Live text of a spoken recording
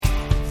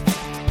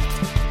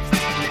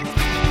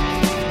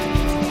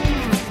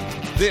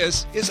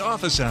This is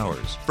Office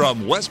Hours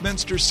from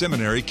Westminster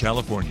Seminary,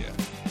 California.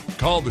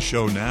 Call the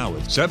show now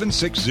at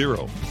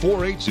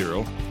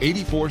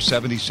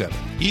 760-480-8477.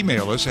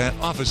 Email us at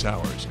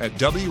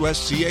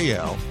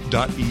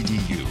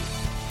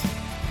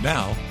officehours@wscal.edu.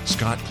 Now,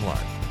 Scott Clark.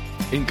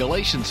 In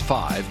Galatians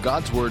 5,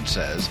 God's Word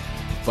says,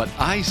 "But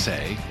I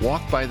say,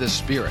 walk by the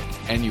Spirit,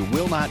 and you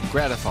will not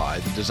gratify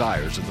the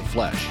desires of the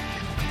flesh.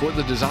 For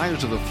the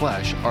desires of the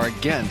flesh are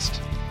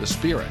against the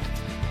Spirit,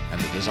 and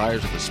the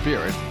desires of the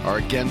Spirit are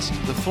against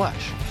the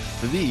flesh.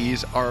 For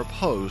these are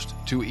opposed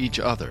to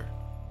each other,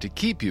 to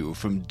keep you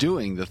from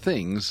doing the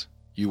things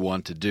you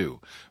want to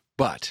do.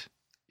 But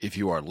if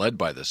you are led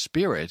by the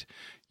Spirit,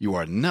 you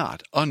are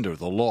not under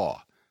the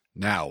law.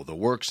 Now the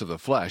works of the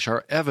flesh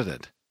are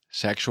evident: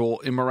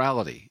 sexual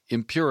immorality,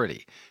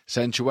 impurity,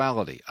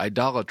 sensuality,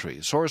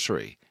 idolatry,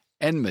 sorcery,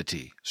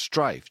 enmity,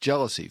 strife,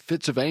 jealousy,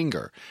 fits of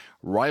anger,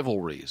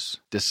 rivalries,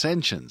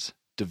 dissensions,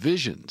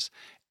 divisions,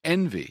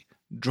 envy,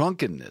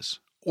 drunkenness,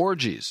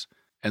 orgies,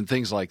 and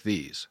things like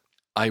these.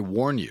 I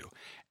warn you,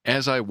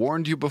 as I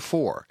warned you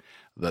before,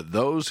 that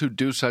those who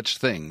do such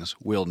things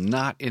will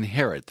not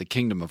inherit the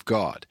kingdom of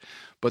God.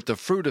 But the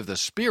fruit of the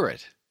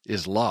Spirit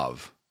is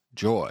love,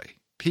 joy,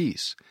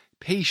 peace,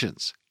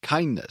 patience,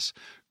 kindness,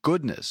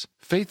 goodness,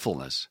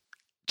 faithfulness,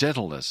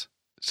 gentleness,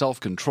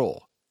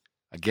 self-control.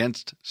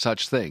 Against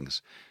such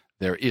things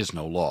there is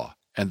no law.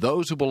 And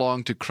those who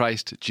belong to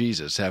Christ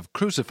Jesus have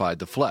crucified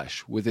the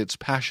flesh with its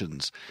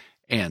passions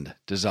and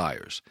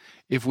desires.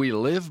 If we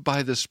live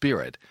by the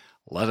Spirit,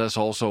 let us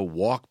also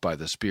walk by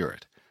the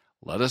Spirit.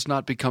 Let us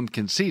not become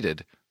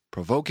conceited,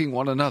 provoking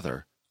one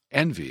another,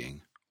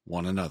 envying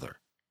one another."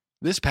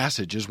 This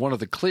passage is one of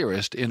the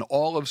clearest in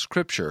all of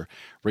Scripture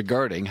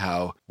regarding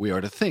how we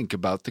are to think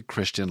about the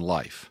Christian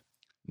life.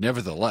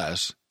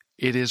 Nevertheless,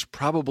 it is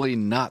probably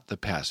not the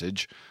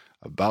passage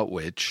about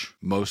which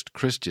most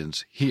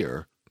Christians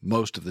hear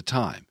most of the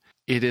time.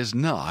 It is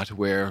not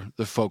where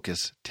the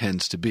focus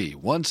tends to be.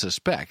 One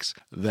suspects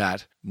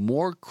that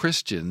more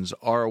Christians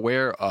are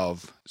aware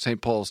of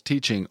St. Paul's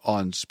teaching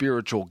on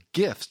spiritual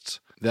gifts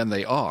than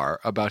they are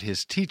about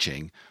his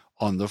teaching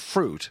on the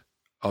fruit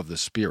of the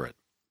Spirit.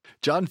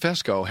 John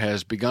Fesko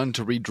has begun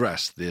to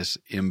redress this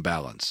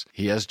imbalance.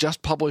 He has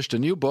just published a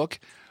new book,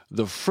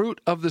 The Fruit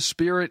of the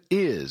Spirit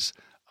Is,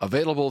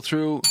 available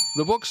through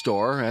the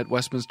bookstore at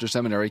Westminster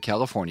Seminary,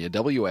 California,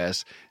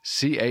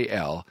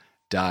 wscal.edu.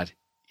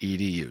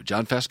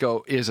 John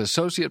Fesko is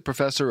Associate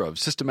Professor of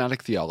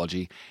Systematic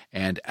Theology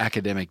and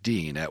Academic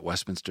Dean at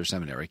Westminster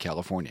Seminary,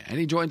 California. And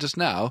he joins us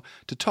now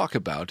to talk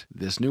about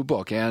this new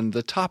book and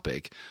the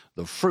topic,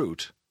 the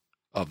fruit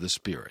of the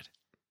Spirit.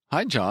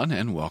 Hi, John,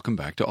 and welcome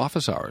back to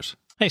Office Hours.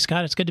 Hey,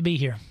 Scott, it's good to be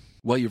here.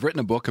 Well, you've written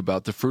a book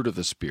about the fruit of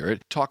the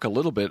Spirit. Talk a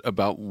little bit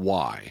about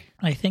why.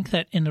 I think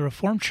that in the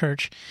Reformed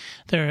Church,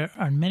 there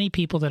are many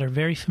people that are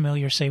very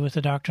familiar, say, with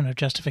the doctrine of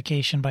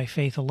justification by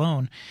faith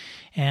alone,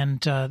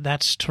 and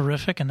that's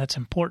terrific and that's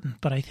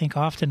important. But I think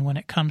often when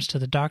it comes to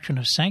the doctrine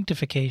of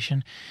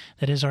sanctification,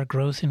 that is our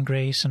growth in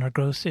grace and our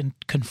growth in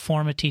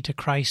conformity to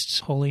Christ's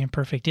holy and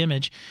perfect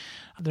image,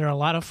 there are a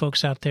lot of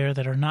folks out there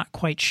that are not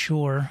quite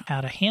sure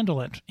how to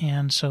handle it.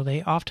 And so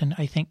they often,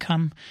 I think,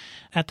 come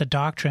at the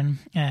doctrine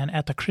and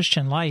at the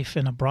Christian life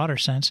in a broader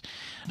sense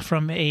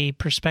from a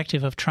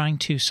perspective of trying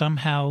to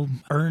somehow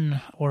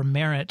earn or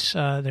merit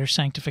their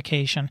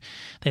sanctification.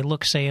 They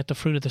look, say, at the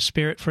fruit of the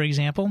Spirit, for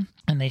example,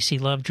 and they see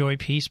love, joy,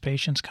 peace,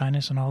 patience,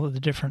 kindness, and all of the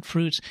different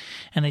fruits,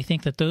 and they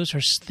think that those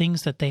are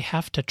things that they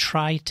have to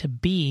try to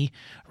be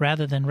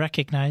rather than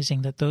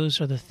recognizing that those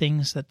are the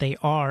things that they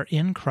are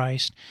in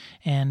Christ.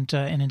 And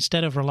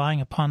instead of relying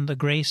upon the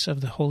grace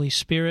of the Holy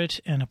Spirit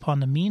and upon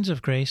the means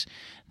of grace,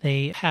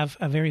 they have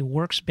a very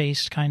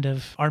works-based kind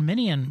of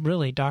Arminian,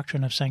 really,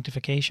 doctrine of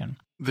sanctification.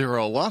 There are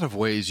a lot of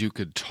ways you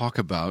could talk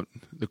about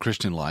the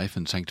Christian life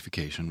and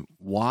sanctification.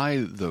 Why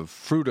the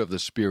fruit of the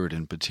Spirit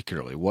in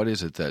particular? What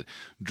is it that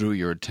drew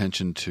your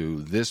attention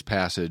to this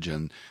passage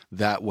and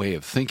that way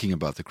of thinking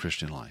about the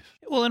Christian life?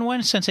 Well, in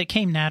one sense, it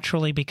came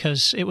naturally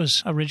because it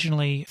was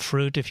originally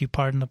fruit, if you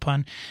pardon the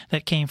pun,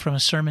 that came from a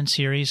sermon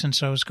series, and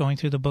so I was going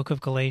through the book of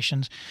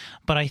Galatians.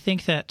 But I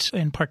think that,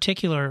 in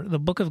particular, the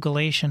book of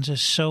Galatians is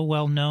so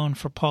well known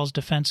for Paul's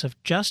defense of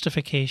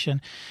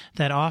justification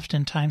that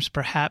oftentimes,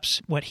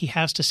 perhaps, what he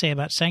has to say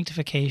about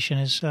sanctification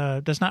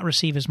does not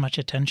receive as much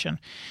attention.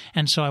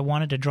 And so I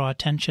wanted to draw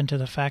attention to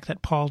the fact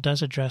that Paul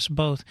does address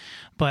both,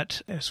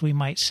 but, as we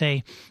might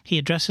say, he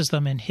addresses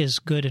them in his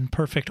good and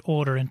perfect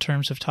order in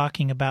terms of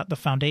talking about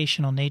the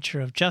foundational nature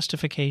of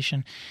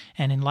justification,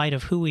 and in light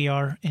of who we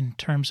are in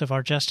terms of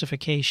our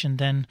justification,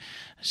 then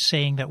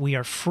saying that we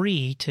are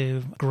free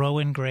to grow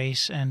in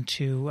grace and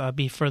to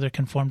be further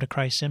conformed to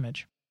Christ's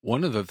image.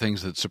 One of the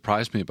things that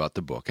surprised me about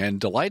the book and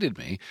delighted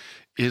me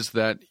is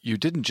that you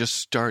didn't just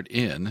start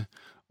in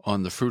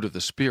on the fruit of the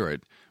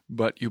Spirit,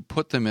 but you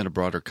put them in a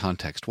broader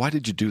context. Why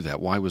did you do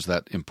that? Why was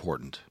that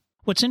important?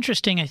 What's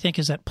interesting, I think,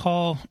 is that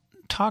Paul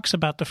talks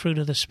about the fruit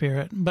of the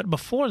Spirit. But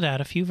before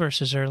that, a few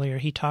verses earlier,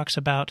 he talks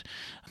about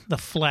the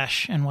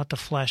flesh and what the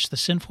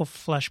sinful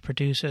flesh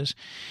produces.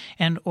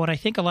 And what I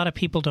think a lot of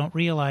people don't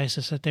realize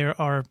is that there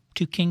are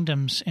two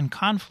kingdoms in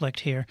conflict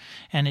here,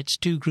 and it's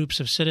two groups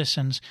of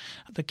citizens,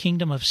 the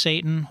kingdom of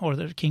Satan or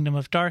the kingdom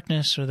of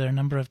darkness, or there are a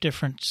number of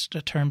different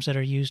terms that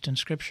are used in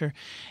Scripture,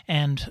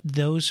 and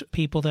those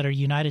people that are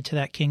united to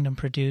that kingdom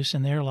produce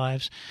in their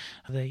lives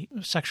the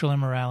sexual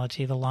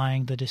immorality, the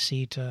lying, the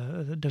deceit,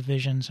 the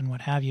divisions, and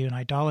what have you, and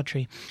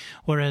idolatry,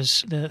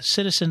 whereas the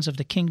citizens of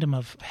the kingdom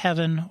of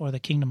heaven or the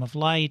kingdom of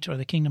light or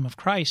the kingdom of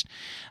Christ,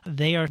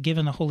 they are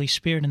given the Holy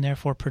Spirit and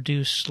therefore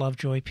produce love,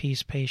 joy,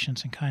 peace,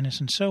 patience, and kindness,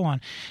 and so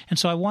on. And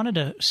so I wanted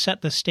to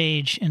set the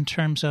stage in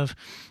terms of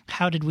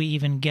how did we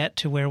even get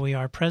to where we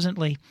are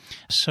presently.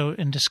 So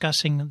in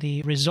discussing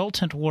the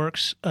resultant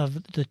works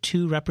of the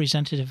two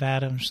representative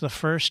Adams, the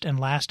first and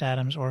last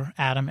Adams, or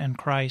Adam and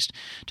Christ,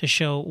 to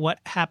show what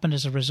happened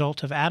as a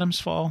result of Adam's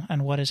fall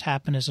and what has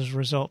happened as a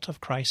result of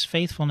Christ's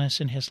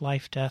faithfulness in his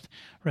life, death,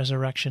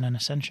 resurrection, and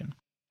ascension.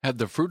 Had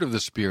the fruit of the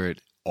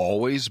Spirit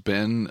always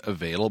been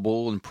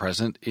available and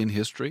present in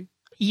history?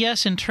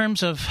 Yes, in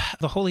terms of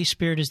the Holy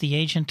Spirit is the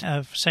agent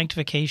of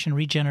sanctification,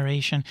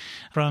 regeneration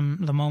from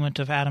the moment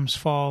of Adam's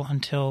fall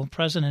until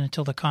present and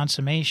until the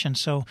consummation.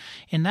 So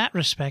in that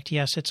respect,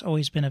 yes, it's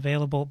always been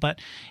available. But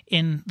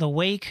in the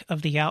wake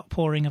of the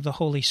outpouring of the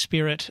Holy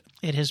Spirit,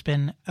 it has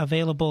been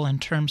available in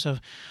terms of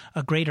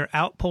a greater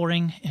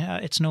outpouring.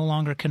 It's no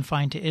longer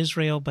confined to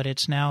Israel, but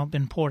it's now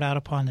been poured out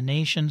upon the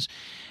nations,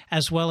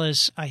 as well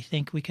as I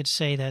think we could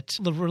say that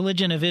the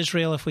religion of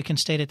Israel, if we can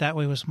state it that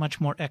way, was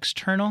much more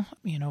external,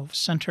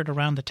 centered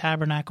around the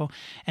tabernacle,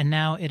 and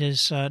now it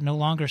is no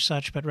longer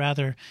such, but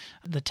rather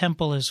the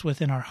temple is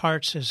within our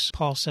hearts, as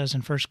Paul says in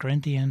 1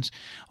 Corinthians,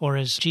 or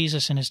as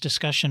Jesus in his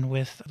discussion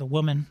with the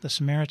woman, the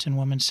Samaritan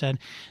woman, said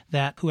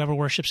that whoever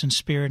worships in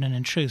spirit and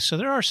in truth. So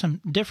there are some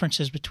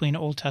differences between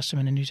Old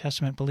Testament and New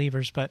Testament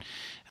believers, but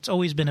it's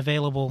always been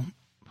available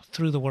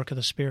through the work of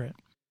the Spirit.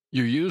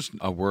 You used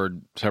a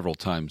word several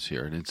times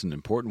here, and it's an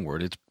important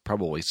word. It's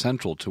probably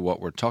central to what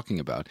we're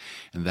talking about,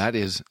 and that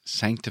is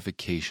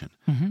sanctification.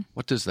 Mm-hmm.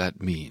 What does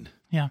that mean?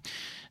 Yeah.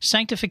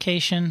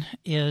 Sanctification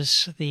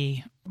is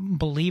the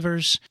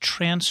believer's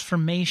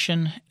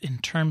transformation in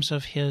terms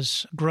of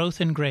his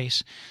growth in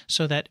grace,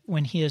 so that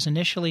when he is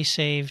initially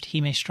saved,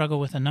 he may struggle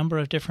with a number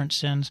of different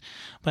sins,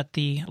 but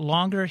the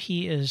longer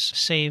he is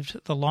saved,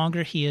 the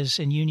longer he is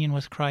in union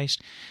with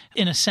Christ.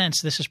 In a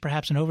sense, this is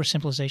perhaps an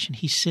oversimplification.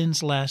 He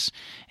sins less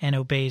and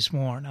obeys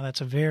more. Now,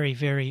 that's a very,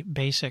 very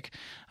basic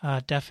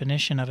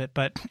definition of it,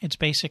 but it's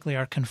basically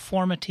our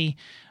conformity,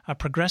 a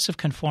progressive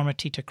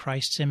conformity to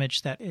Christ's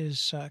image that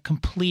is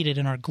completed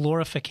in our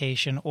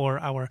glorification, or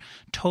our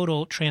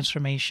total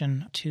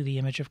transformation to the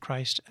image of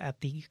Christ at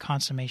the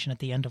consummation, at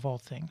the end of all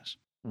things.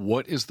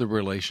 What is the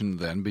relation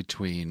then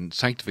between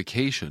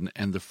sanctification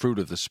and the fruit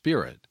of the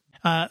Spirit?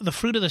 The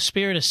fruit of the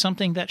Spirit is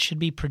something that should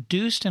be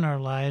produced in our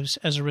lives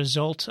as a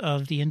result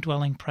of the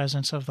indwelling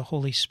presence of the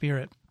Holy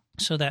Spirit.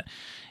 So that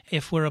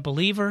if we're a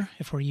believer,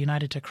 if we're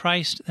united to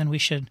Christ, then we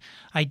should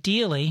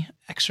ideally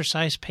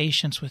exercise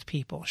patience with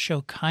people,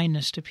 show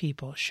kindness to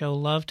people, show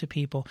love to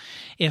people.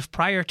 If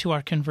prior to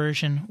our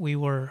conversion we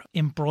were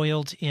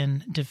embroiled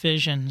in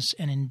divisions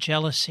and in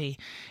jealousy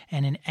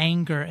and in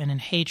anger and in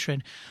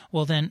hatred,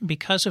 well then,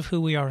 because of who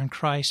we are in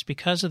Christ,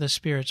 because of the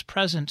Spirit's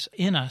presence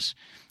in us,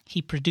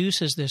 He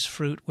produces this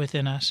fruit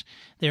within us.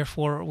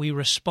 Therefore, we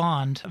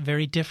respond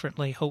very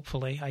differently,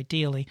 hopefully,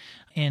 ideally,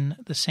 in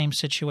the same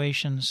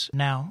situations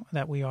now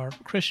that we are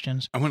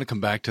Christians. I want to come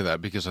back to that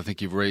because I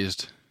think you've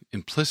raised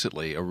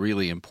implicitly a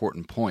really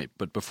important point.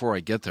 But before I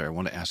get there, I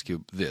want to ask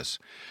you this.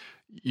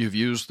 You've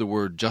used the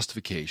word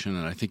justification,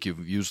 and I think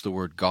you've used the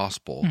word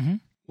gospel. Mm-hmm.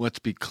 Let's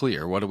be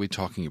clear. What are we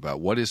talking about?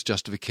 What is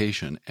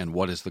justification and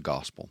what is the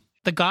gospel?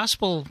 The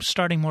gospel,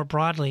 starting more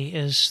broadly,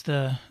 is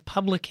the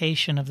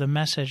publication of the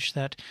message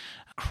that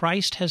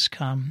Christ has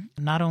come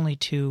not only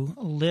to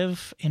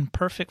live in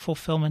perfect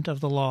fulfillment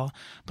of the law,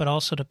 but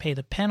also to pay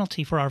the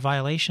penalty for our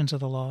violations of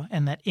the law,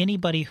 and that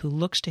anybody who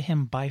looks to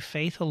him by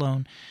faith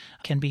alone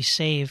can be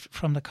saved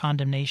from the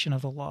condemnation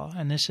of the law.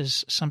 And this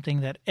is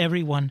something that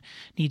everyone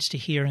needs to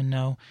hear and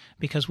know,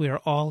 because we are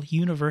all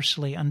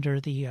universally under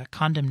the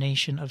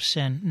condemnation of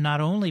sin,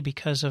 not only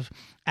because of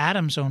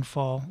Adam's own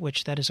fall,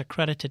 which that is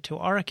accredited to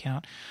our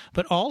account,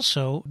 but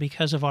also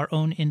because of our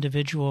own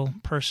individual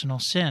personal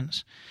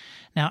sins.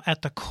 Now,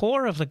 at the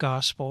core of the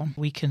gospel,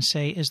 we can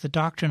say, is the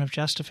doctrine of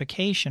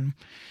justification,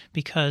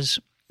 because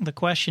the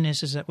question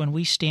is that when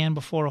we stand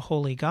before a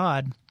holy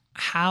God,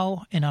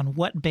 how and on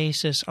what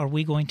basis are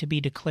we going to be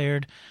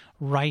declared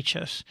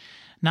righteous?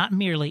 Not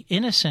merely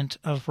innocent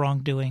of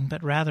wrongdoing,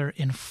 but rather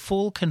in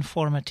full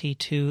conformity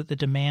to the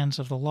demands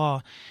of the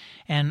law.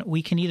 And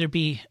we can either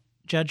be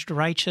judged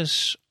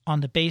righteous on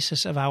the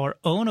basis of our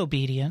own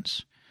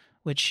obedience,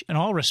 which in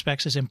all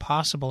respects is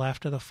impossible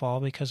after the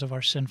fall because of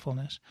our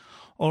sinfulness,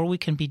 or we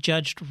can be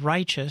judged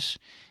righteous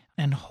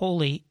and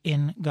holy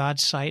in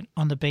God's sight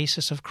on the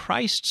basis of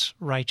Christ's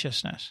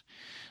righteousness.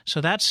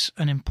 So that's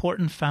an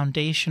important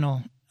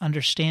foundational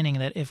understanding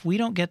that if we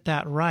don't get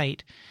that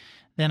right,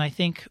 then I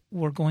think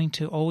we're going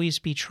to always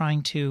be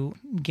trying to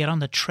get on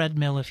the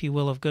treadmill, if you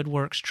will, of good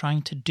works,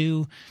 trying to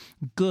do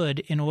good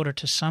in order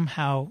to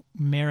somehow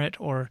merit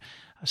or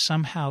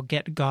somehow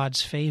get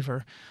God's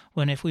favor,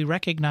 when if we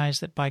recognize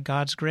that by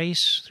God's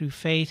grace, through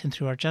faith and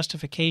through our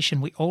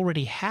justification, we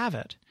already have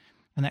it,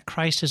 and that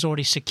Christ has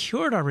already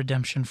secured our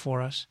redemption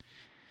for us,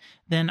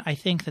 then I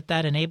think that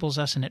that enables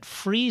us and it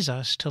frees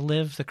us to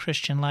live the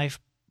Christian life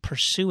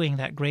pursuing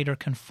that greater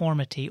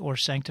conformity or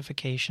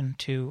sanctification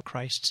to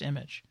Christ's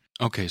image.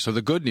 Okay, so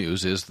the good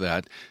news is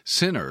that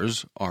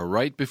sinners are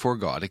right before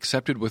God,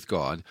 accepted with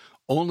God,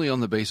 only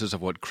on the basis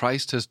of what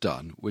Christ has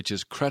done, which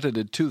is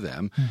credited to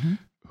them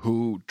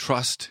who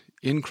trust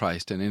in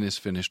Christ and in his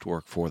finished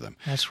work for them.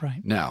 That's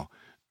right. Now,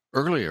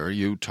 earlier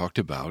you talked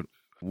about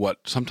what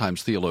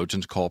sometimes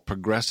theologians call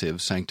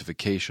progressive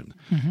sanctification,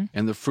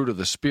 and the fruit of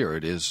the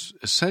Spirit is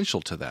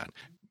essential to that.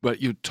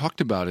 But you talked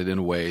about it in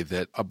a way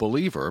that a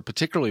believer,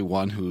 particularly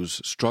one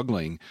who's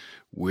struggling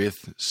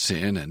with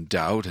sin and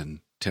doubt and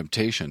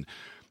temptation,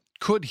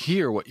 could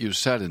hear what you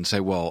said and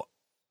say, well,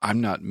 I'm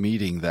not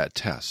meeting that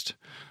test.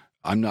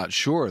 I'm not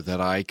sure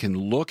that I can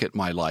look at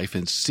my life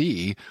and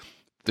see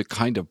the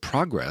kind of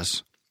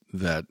progress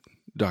that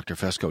Dr.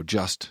 Fesko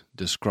just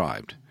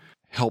described.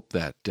 Help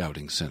that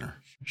doubting sinner.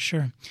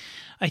 Sure.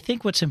 I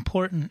think what's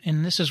important,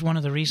 and this is one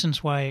of the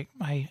reasons why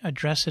I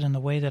address it in the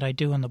way that I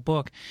do in the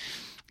book,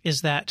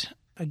 is that,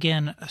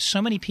 again,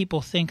 so many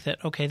people think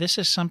that, okay, this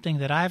is something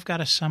that I've got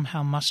to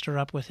somehow muster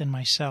up within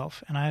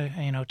myself.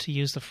 And to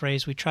use the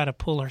phrase, we try to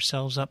pull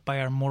ourselves up by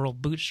our moral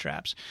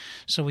bootstraps.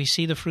 So we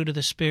see the fruit of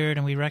the Spirit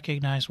and we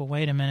recognize, well,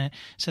 wait a minute,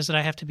 it says that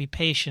I have to be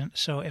patient.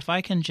 So if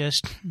I can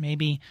just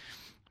maybe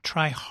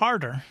try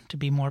harder to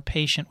be more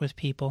patient with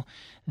people,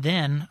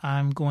 then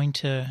I'm going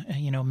to,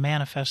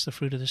 manifest the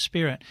fruit of the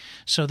Spirit.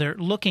 So they're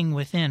looking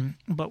within.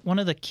 But one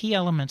of the key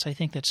elements I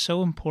think that's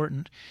so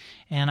important,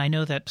 and I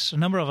know that a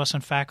number of us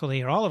on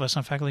faculty, or all of us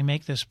on faculty,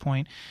 make this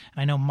point.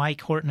 I know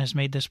Mike Horton has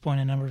made this point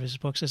in a number of his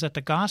books, is that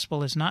the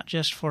gospel is not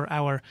just for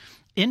our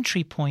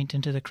entry point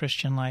into the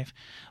Christian life,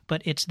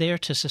 but it's there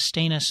to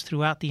sustain us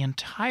throughout the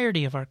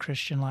entirety of our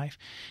Christian life.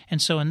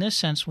 And so in this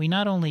sense, we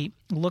not only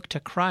look to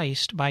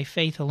Christ by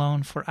faith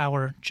alone for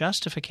our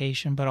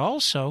justification, but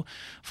also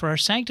for our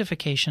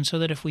sanctification, so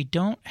that if we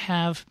don't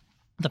have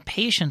the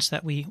patience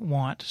that we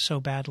want so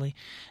badly,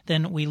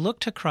 then we look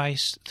to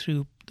Christ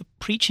through the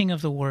preaching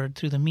of the Word,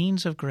 through the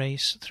means of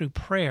grace, through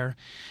prayer,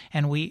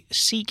 and we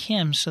seek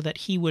Him so that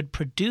He would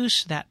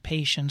produce that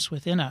patience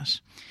within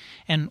us.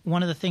 And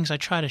one of the things I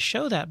try to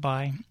show that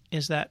by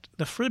is that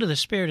the fruit of the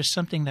Spirit is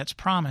something that's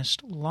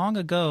promised long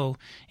ago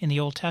in the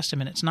Old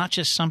Testament. It's not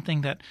just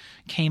something that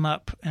came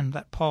up and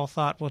that Paul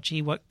thought, well,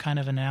 gee, what kind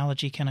of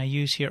analogy can I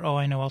use here? Oh,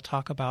 I know, I'll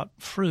talk about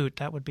fruit.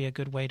 That would be a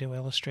good way to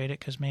illustrate it,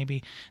 because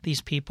maybe these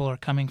people are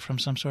coming from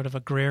some sort of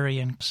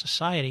agrarian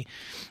society.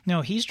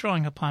 No, he's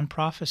drawing upon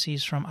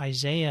prophecies from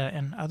Isaiah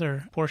and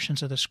other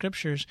portions of the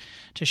Scriptures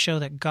to show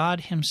that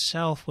God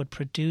Himself would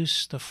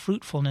produce the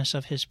fruitfulness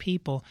of His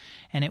people,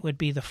 and it would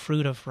be the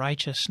fruit of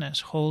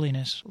righteousness,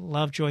 holiness,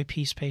 love, joy,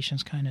 peace,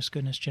 patience, kindness,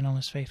 goodness,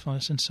 gentleness,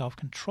 faithfulness, and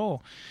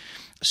self-control.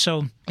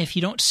 So if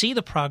you don't see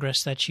the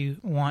progress that you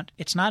want,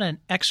 it's not an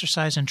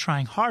exercise in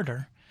trying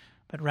harder,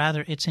 but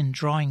rather it's in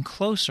drawing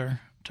closer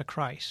to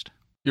Christ.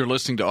 You're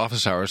listening to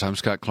Office Hours. I'm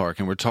Scott Clark,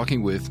 and we're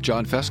talking with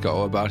John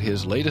Fesko about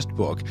his latest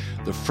book,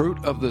 The Fruit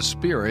of the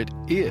Spirit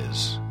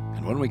Is.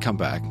 And when we come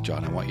back,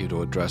 John, I want you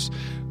to address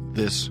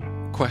this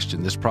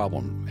question, this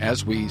problem.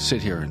 As we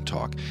sit here and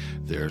talk,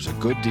 there's a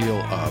good deal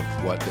of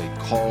what they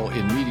call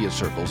in media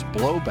circles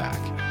blowback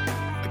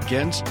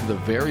against the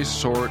very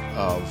sort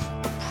of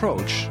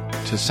approach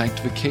to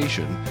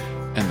sanctification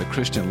and the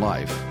Christian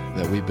life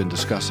that we've been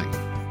discussing.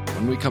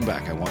 When we come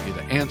back, I want you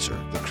to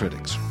answer the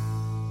critics.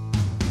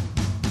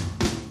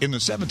 In the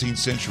 17th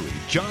century,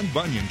 John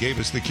Bunyan gave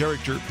us the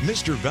character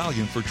Mr.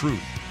 Valiant for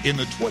Truth. In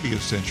the 20th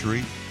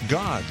century,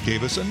 God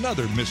gave us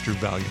another Mr.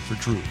 Valiant for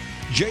Truth,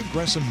 J.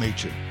 Gresham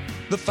Machen,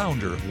 the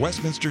founder of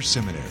Westminster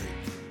Seminary.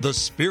 The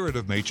spirit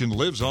of Machen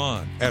lives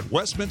on at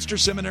Westminster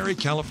Seminary,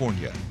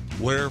 California,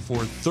 where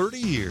for 30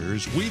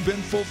 years we've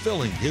been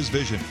fulfilling his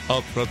vision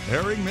of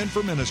preparing men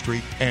for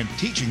ministry and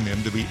teaching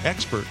them to be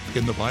expert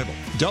in the Bible.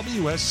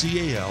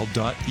 WSCAL.edu,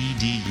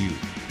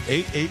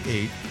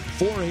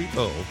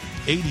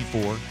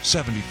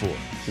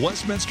 888-480-8474.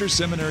 Westminster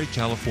Seminary,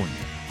 California.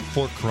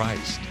 For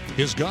Christ,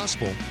 His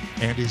gospel,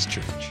 and His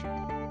church.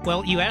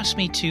 Well, you asked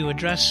me to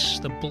address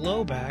the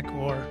blowback,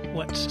 or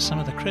what some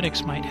of the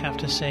critics might have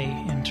to say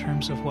in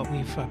terms of what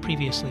we've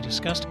previously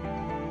discussed.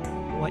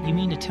 What you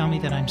mean to tell me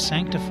that I'm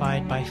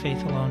sanctified by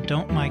faith alone?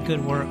 Don't my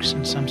good works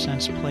in some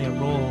sense play a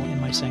role in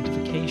my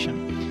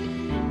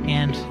sanctification?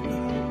 And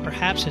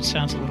perhaps it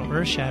sounds a little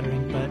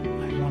earth-shattering, but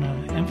I want to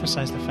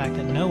emphasize the fact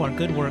that no, our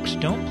good works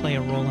don't play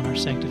a role in our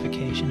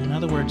sanctification. In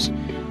other words,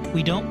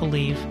 we don't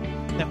believe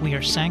that we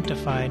are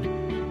sanctified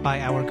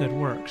by our good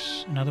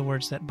works. In other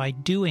words, that by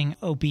doing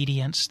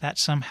obedience, that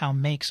somehow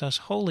makes us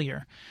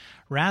holier.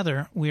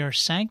 Rather, we are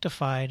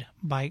sanctified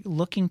by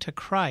looking to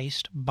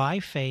Christ by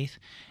faith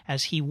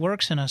as he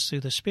works in us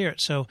through the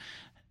Spirit. So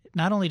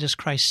not only does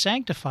Christ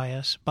sanctify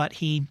us, but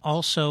he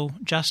also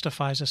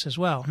justifies us as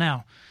well.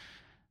 Now,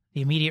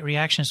 the immediate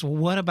reaction is, well,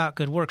 what about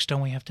good works? Don't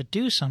we have to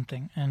do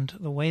something? And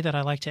the way that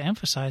I like to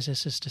emphasize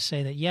this is to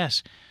say that,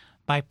 yes,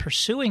 by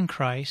pursuing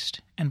Christ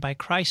and by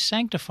Christ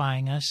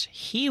sanctifying us,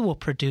 he will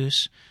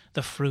produce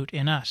the fruit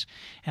in us.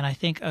 And I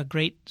think a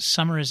great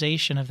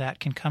summarization of that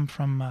can come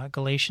from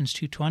Galatians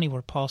 2:20,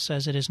 where Paul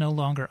says, it is no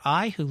longer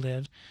I who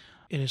live,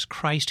 it is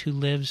Christ who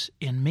lives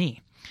in me.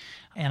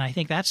 And I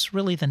think that's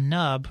really the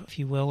nub, if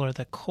you will, or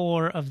the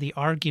core of the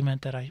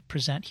argument that I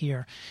present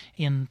here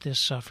in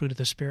this Fruit of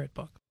the Spirit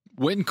book.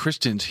 When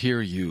Christians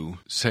hear you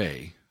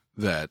say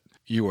that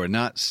you are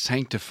not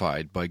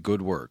sanctified by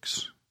good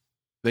works,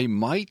 they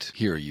might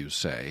hear you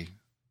say,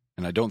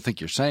 and I don't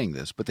think you're saying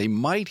this, but they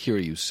might hear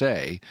you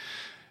say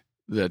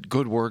that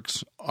good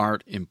works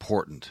aren't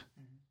important.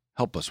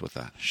 Help us with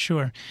that.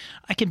 Sure.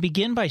 I can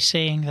begin by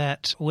saying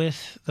that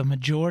with the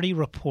majority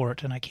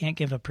report, and I can't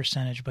give a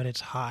percentage, but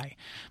it's high,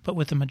 but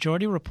with the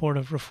majority report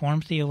of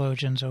Reformed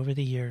theologians over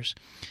the years,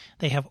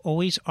 they have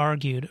always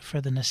argued for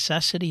the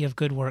necessity of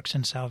good works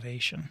in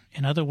salvation.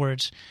 In other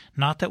words,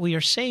 not that we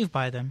are saved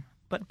by them,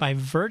 but by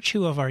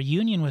virtue of our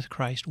union with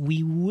Christ,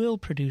 we will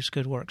produce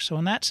good works. So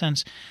in that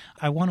sense,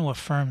 I want to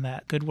affirm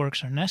that good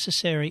works are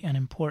necessary and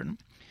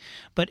important.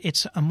 But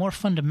it's a more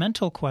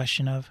fundamental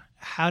question of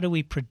how do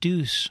we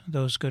produce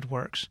those good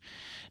works?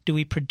 Do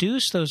we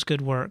produce those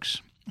good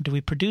works? Do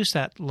we produce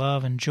that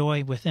love and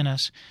joy within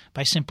us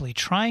by simply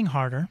trying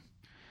harder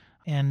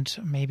and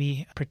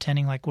maybe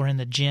pretending like we're in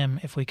the gym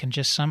if we can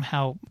just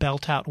somehow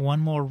belt out one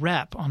more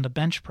rep on the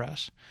bench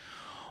press?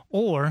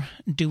 Or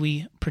do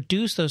we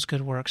produce those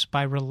good works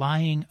by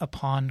relying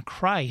upon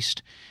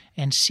Christ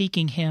and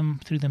seeking him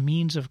through the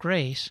means of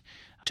grace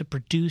to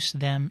produce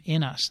them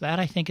in us? That,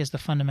 I think, is the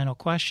fundamental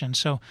question.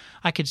 So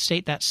I could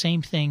state that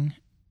same thing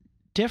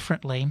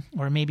differently,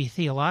 or maybe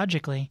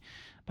theologically,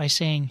 by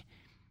saying,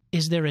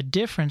 is there a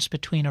difference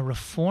between a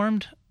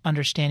Reformed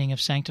understanding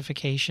of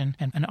sanctification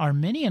and an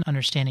Arminian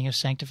understanding of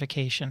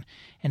sanctification?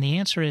 And the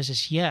answer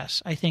is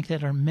yes. I think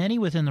that there are many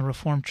within the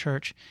Reformed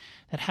Church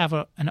that have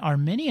an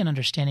Arminian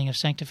understanding of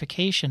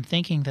sanctification,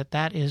 thinking that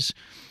that is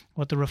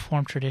what the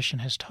Reformed tradition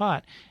has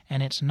taught,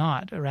 and it's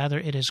not. Rather,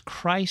 it is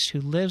Christ who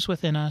lives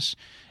within us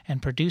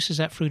and produces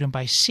that fruit, and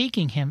by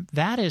seeking him,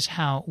 that is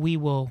how we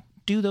will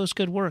do those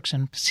good works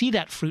and see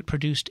that fruit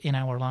produced in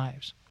our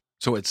lives.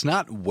 So it's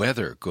not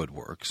whether good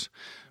works,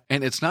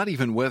 and it's not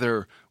even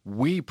whether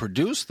we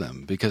produce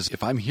them, because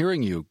if I'm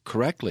hearing you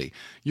correctly,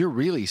 you're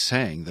really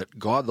saying that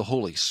God the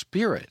Holy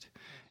Spirit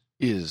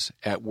is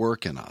at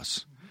work in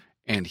us,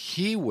 and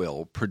he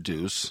will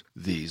produce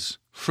these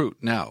fruit.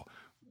 Now,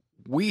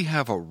 we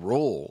have a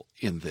role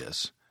in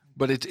this,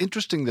 but it's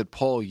interesting that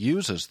Paul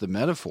uses the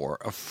metaphor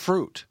of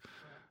fruit,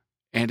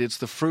 and it's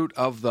the fruit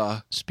of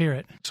the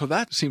Spirit. So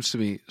that seems to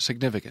me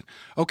significant.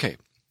 Okay,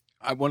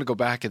 I want to go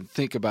back and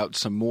think about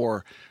some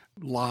more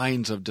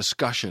lines of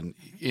discussion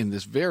in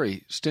this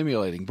very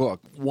stimulating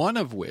book, one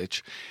of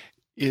which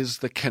is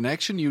the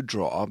connection you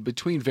draw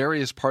between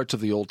various parts of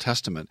the Old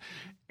Testament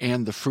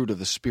and the fruit of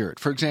the Spirit.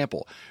 For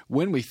example,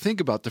 when we think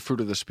about the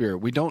fruit of the Spirit,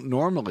 we don't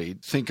normally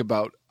think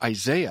about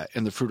Isaiah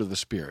and the fruit of the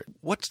Spirit.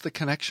 What's the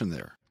connection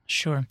there?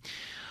 Sure.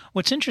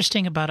 What's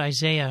interesting about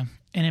Isaiah,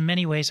 and in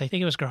many ways, I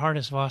think it was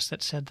Gerhardus Voss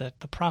that said that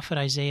the prophet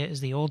Isaiah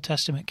is the Old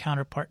Testament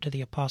counterpart to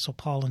the Apostle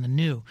Paul in the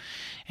New.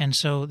 And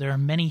so there are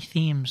many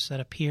themes that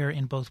appear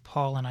in both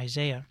Paul and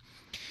Isaiah.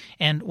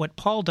 And what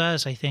Paul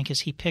does, I think,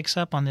 is he picks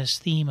up on this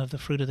theme of the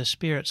fruit of the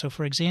Spirit. So,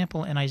 for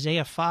example, in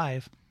Isaiah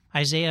 5,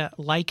 Isaiah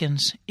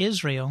likens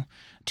Israel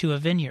to a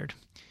vineyard.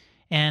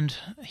 And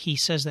he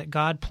says that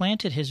God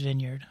planted his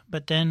vineyard,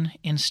 but then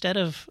instead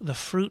of the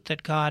fruit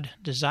that God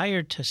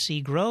desired to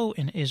see grow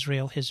in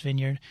Israel, his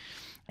vineyard,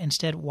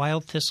 instead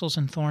wild thistles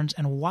and thorns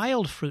and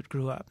wild fruit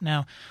grew up.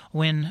 Now,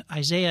 when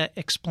Isaiah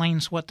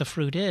explains what the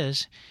fruit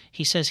is,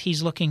 he says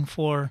he's looking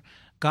for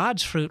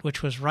God's fruit,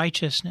 which was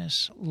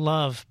righteousness,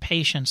 love,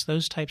 patience,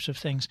 those types of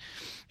things.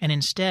 And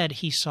instead,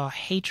 he saw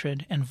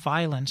hatred and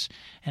violence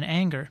and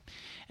anger.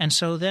 And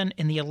so then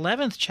in the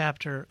 11th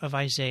chapter of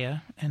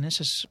Isaiah, and this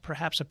is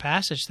perhaps a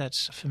passage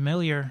that's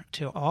familiar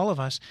to all of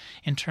us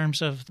in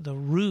terms of the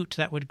root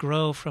that would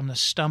grow from the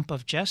stump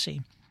of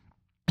Jesse,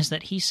 is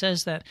that he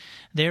says that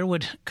there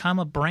would come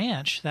a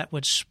branch that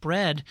would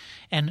spread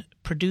and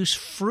produce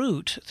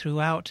fruit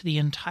throughout the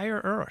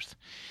entire earth.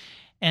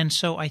 And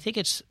so I think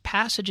it's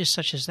passages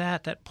such as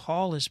that that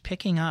Paul is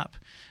picking up.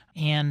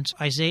 And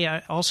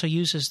Isaiah also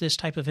uses this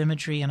type of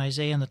imagery in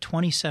Isaiah in the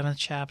 27th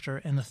chapter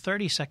and the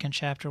 32nd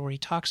chapter, where he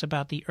talks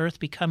about the earth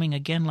becoming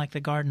again like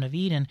the Garden of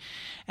Eden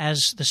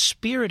as the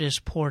Spirit is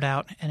poured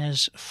out and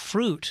as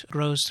fruit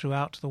grows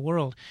throughout the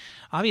world.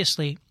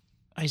 Obviously,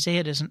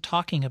 Isaiah isn't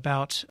talking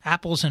about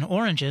apples and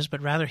oranges,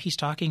 but rather he's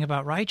talking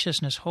about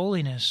righteousness,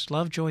 holiness,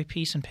 love, joy,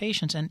 peace, and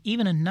patience. And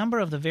even a number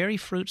of the very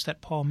fruits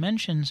that Paul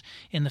mentions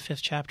in the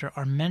 5th chapter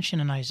are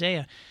mentioned in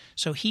Isaiah.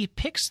 So he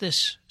picks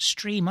this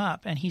stream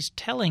up, and he's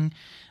telling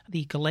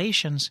the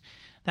Galatians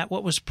that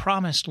what was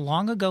promised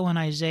long ago in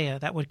Isaiah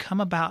that would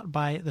come about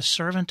by the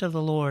servant of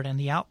the Lord and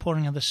the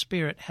outpouring of the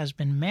Spirit has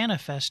been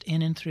manifest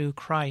in and through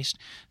Christ,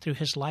 through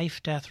his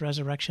life, death,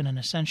 resurrection, and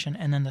ascension,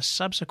 and then the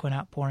subsequent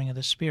outpouring of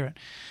the Spirit.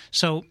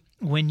 So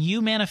when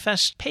you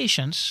manifest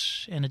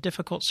patience in a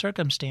difficult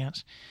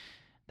circumstance,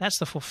 that's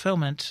the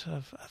fulfillment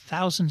of a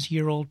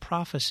thousands-year-old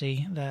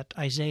prophecy that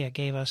Isaiah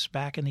gave us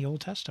back in the Old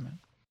Testament.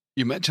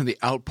 You mentioned the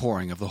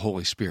outpouring of the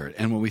Holy Spirit,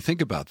 and when we think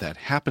about that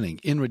happening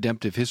in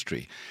redemptive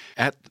history,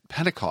 at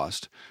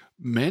Pentecost,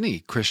 many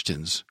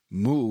Christians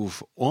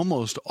move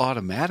almost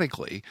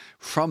automatically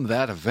from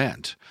that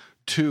event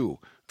to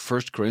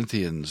 1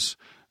 Corinthians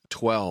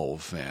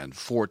 12 and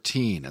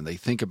 14, and they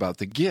think about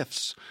the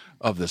gifts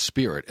of the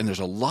Spirit, and there's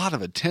a lot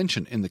of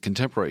attention in the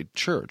contemporary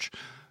church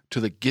to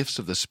the gifts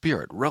of the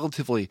Spirit,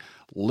 relatively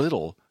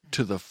little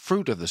to the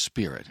fruit of the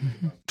Spirit.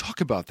 Mm-hmm.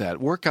 Talk about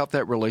that. Work out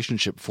that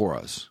relationship for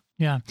us.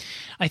 Yeah.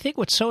 I think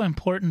what's so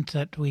important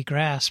that we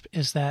grasp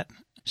is that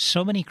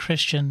so many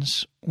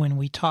Christians, when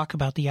we talk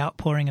about the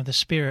outpouring of the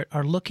Spirit,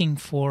 are looking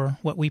for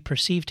what we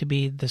perceive to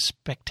be the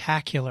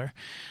spectacular.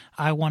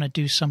 I want to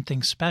do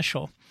something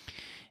special.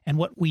 And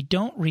what we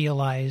don't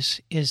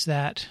realize is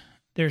that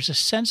there's a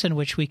sense in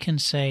which we can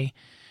say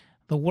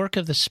the work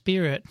of the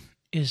Spirit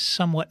is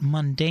somewhat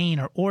mundane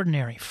or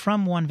ordinary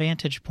from one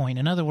vantage point.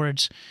 In other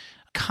words,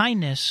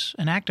 kindness,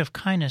 an act of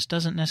kindness,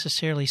 doesn't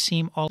necessarily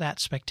seem all that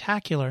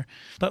spectacular.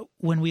 But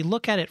when we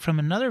look at it from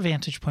another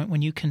vantage point,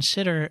 when you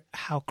consider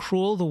how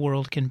cruel the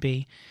world can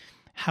be,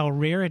 how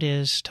rare it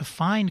is to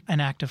find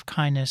an act of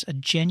kindness, a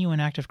genuine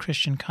act of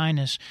Christian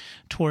kindness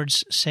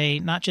towards, say,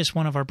 not just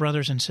one of our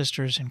brothers and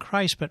sisters in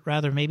Christ, but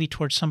rather maybe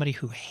towards somebody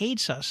who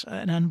hates us,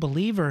 an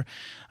unbeliever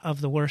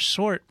of the worst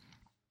sort,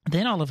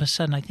 then all of a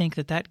sudden I think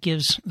that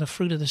gives the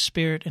fruit of the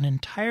Spirit an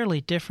entirely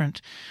different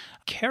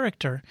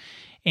character.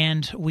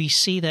 And we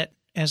see that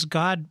as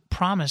God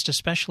promised,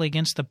 especially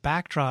against the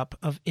backdrop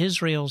of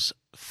Israel's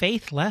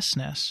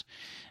faithlessness,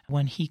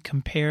 when he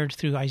compared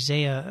through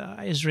Isaiah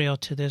Israel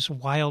to this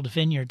wild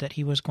vineyard that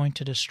he was going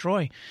to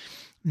destroy,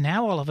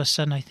 now all of a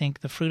sudden I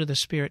think the fruit of the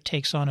Spirit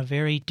takes on a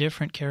very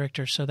different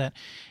character, so that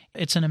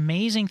it's an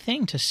amazing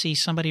thing to see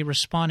somebody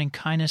respond in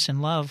kindness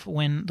and love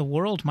when the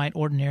world might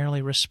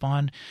ordinarily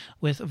respond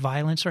with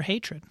violence or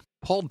hatred.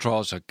 Paul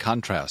draws a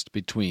contrast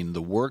between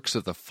the works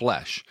of the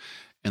flesh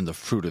and the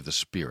fruit of the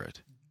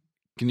Spirit.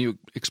 Can you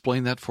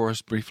explain that for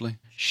us briefly?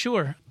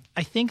 Sure.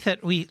 I think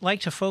that we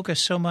like to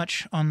focus so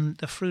much on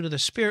the fruit of the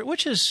Spirit,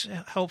 which is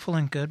helpful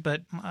and good,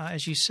 but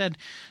as you said,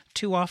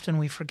 too often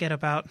we forget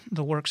about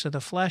the works of the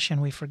flesh,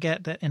 and we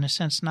forget that, in a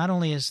sense, not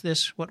only is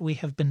this what we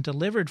have been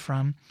delivered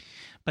from,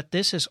 but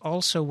this is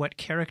also what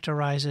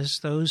characterizes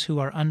those who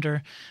are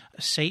under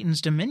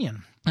Satan's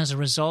dominion as a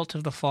result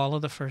of the fall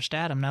of the first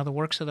Adam. Now, the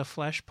works of the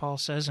flesh, Paul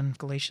says in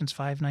Galatians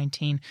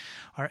 5:19,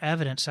 are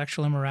evident: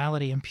 sexual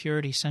immorality,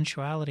 impurity,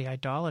 sensuality,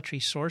 idolatry,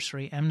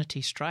 sorcery,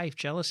 enmity, strife,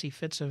 jealousy,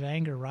 fits of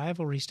anger,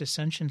 rivalries,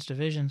 dissensions,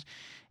 divisions,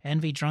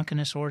 envy,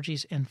 drunkenness,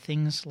 orgies, and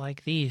things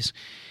like these.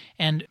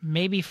 And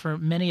maybe for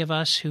many of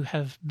us who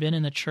have been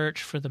in the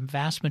church for the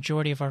vast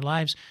majority of our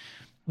lives,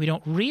 we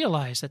don't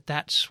realize that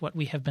that's what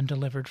we have been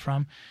delivered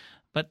from,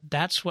 but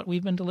that's what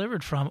we've been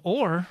delivered from.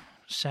 Or,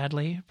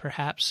 sadly,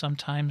 perhaps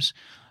sometimes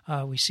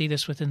we see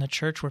this within the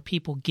church where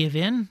people give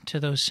in to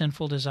those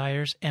sinful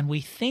desires, and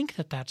we think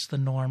that that's the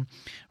norm,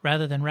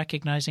 rather than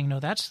recognizing, no,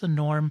 that's the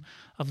norm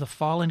of the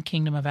fallen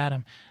kingdom of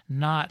Adam,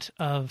 not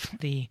of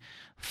the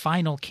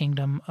final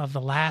kingdom of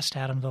the last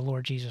Adam, the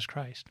Lord Jesus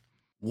Christ.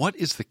 What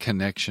is the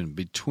connection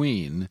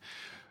between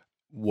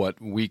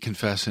what we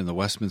confess in the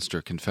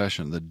Westminster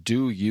Confession, the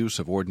due use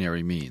of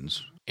ordinary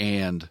means,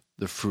 and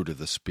the fruit of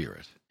the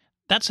Spirit?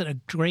 That's a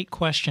great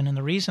question, and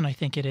the reason I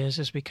think it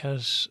is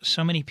because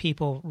so many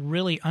people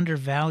really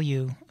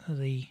undervalue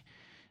the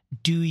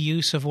due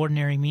use of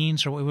ordinary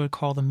means, or what we would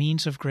call the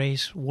means of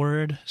grace,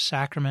 word,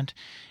 sacrament.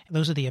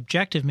 Those are the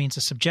objective means.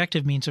 The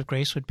subjective means of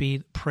grace would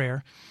be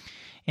prayer.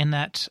 And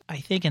that, I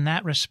think in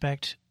that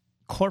respect,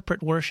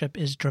 corporate worship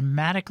is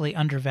dramatically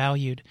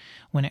undervalued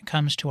when it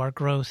comes to our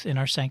growth in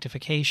our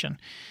sanctification.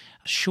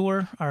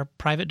 Sure, our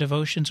private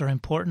devotions are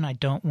important. I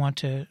don't want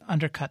to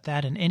undercut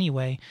that in any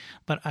way,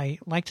 but I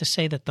like to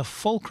say that the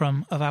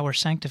fulcrum of our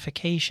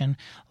sanctification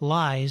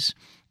lies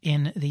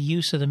in the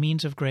use of the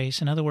means of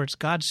grace. In other words,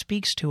 God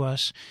speaks to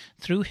us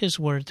through His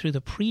Word, through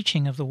the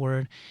preaching of the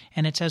Word,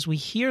 and it's as we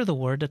hear the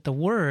Word that the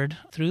Word,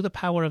 through the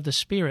power of the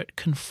Spirit,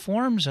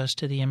 conforms us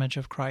to the image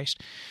of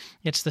Christ.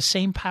 It's the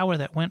same power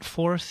that went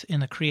forth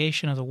in the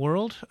creation of the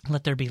world.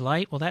 Let there be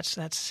light. Well, that's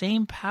that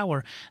same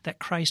power that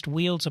Christ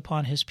wields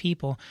upon His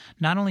people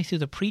not only through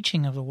the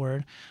preaching of the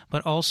Word,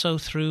 but also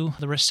through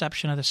the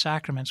reception of the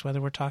sacraments,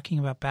 whether we're talking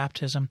about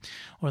baptism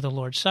or the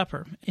Lord's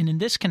Supper. And in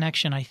this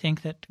connection, I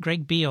think that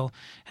Greg Beale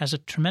has a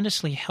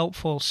tremendously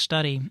helpful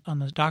study on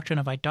the doctrine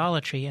of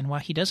idolatry, and while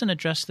he doesn't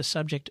address the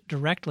subject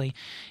directly,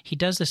 he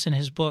does this in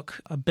his book,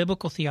 A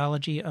Biblical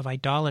Theology of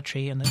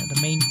Idolatry, and the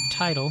main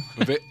title...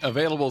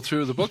 Available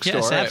through the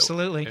bookstore. Yes,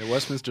 absolutely. At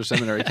Westminster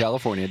Seminary,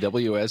 California,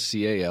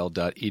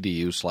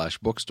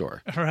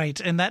 wscal.edu/bookstore. Right,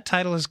 and that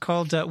title is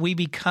called We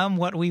Become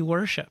What We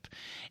Worship.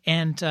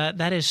 And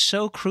that is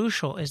so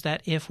crucial, is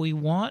that if we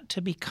want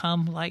to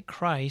become like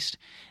Christ,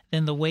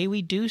 then the way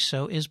we do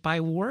so is by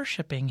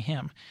worshiping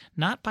Him,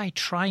 not by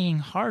trying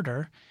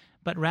harder,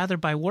 but rather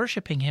by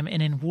worshiping Him.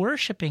 And in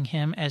worshiping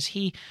Him, as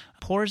He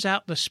pours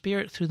out the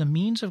Spirit through the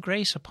means of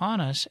grace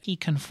upon us, He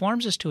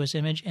conforms us to His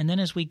image, and then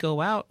as we go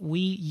out, we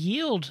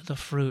yield the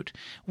fruit.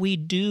 We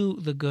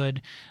do the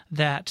good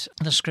that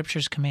the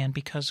Scriptures command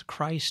because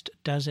Christ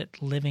does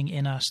it living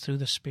in us through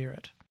the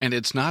Spirit. And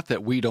it's not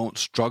that we don't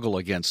struggle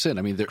against sin.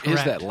 I mean, there Correct.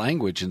 is that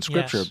language in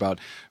Scripture Yes. about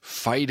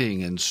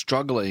fighting and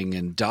struggling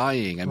and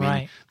dying. I mean,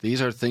 Right.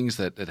 these are things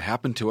that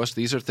happen to us.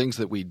 These are things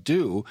that we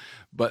do,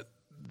 but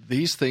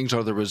these things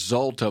are the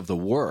result of the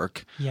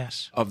work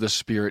Yes. of the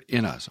Spirit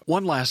in us.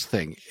 One last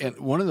thing, and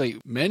one of the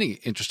many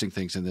interesting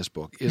things in this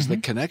book is the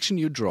connection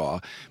you draw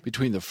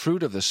between the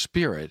fruit of the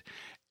Spirit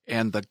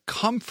and the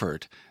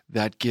comfort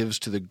that gives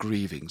to the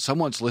grieving.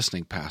 Someone's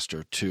listening,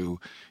 Pastor, to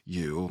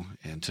you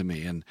and to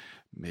me, and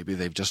maybe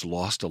they've just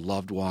lost a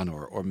loved one,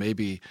 or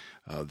maybe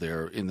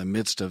they're in the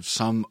midst of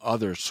some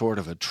other sort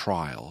of a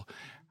trial.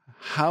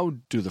 How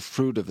do the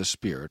fruit of the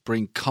Spirit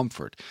bring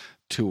comfort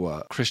to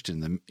a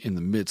Christian in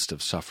the midst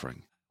of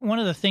suffering? One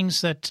of the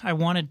things that I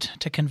wanted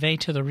to convey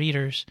to the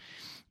readers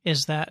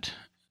is that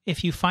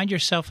if you find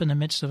yourself in the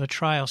midst of a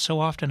trial, so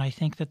often I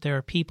think that there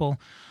are people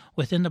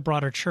within the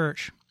broader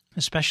church,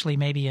 especially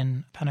maybe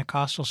in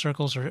Pentecostal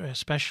circles or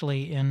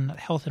especially in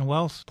health and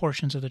wealth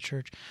portions of the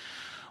church,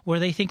 where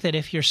they think that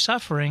if you're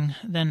suffering,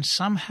 then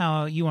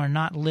somehow you are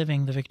not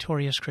living the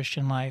victorious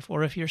Christian life,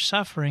 or if you're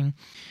suffering,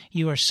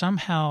 you are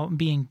somehow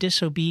being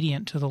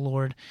disobedient to the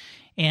Lord.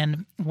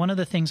 And one of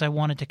the things I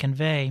wanted to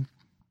convey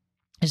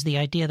is the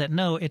idea that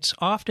no, it's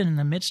often in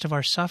the midst of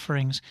our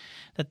sufferings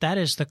that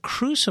is the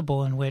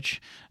crucible in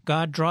which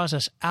God draws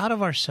us out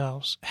of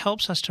ourselves,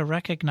 helps us to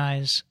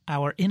recognize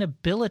our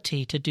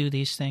inability to do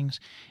these things,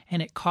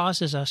 and it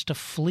causes us to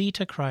flee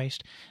to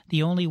Christ,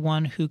 the only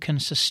one who can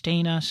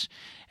sustain us,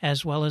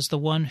 as well as the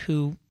one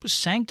who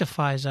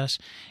sanctifies us.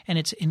 And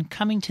it's in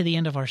coming to the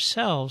end of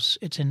ourselves,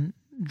 it's in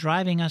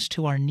driving us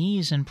to our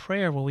knees in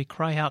prayer where we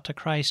cry out to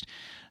Christ,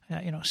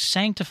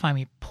 sanctify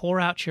me, pour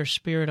out your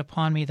Spirit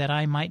upon me that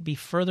I might be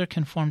further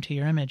conformed to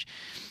your image,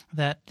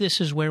 that this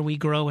is where we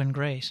grow in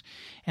grace.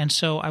 And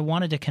so I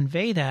wanted to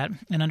convey that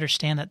and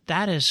understand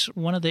that is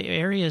one of the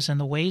areas and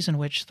the ways in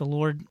which the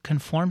Lord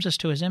conforms us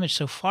to His image.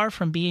 So far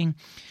from being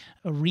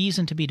a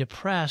reason to be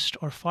depressed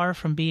or far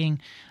from being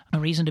a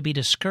reason to be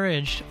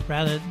discouraged,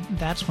 rather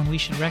that's when we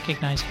should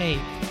recognize, hey,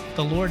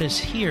 the Lord is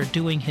here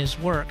doing His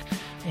work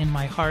in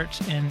my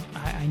heart, and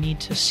I need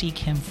to seek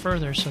Him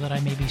further so that I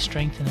may be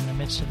strengthened in the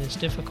midst of this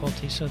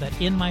difficulty, so that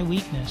in my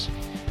weakness,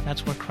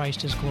 that's where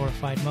Christ is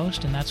glorified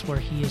most, and that's where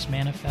He is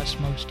manifest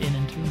most in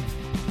and through me.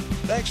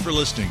 Thanks for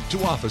listening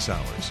to Office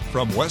Hours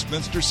from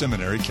Westminster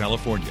Seminary,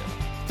 California.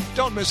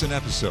 Don't miss an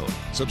episode.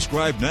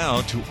 Subscribe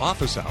now to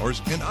Office Hours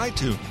in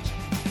iTunes.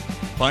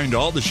 Find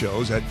all the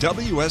shows at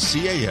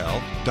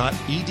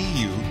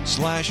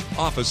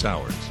wscal.edu/office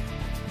hours.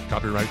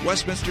 Copyright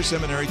Westminster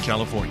Seminary,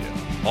 California.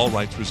 All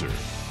rights reserved.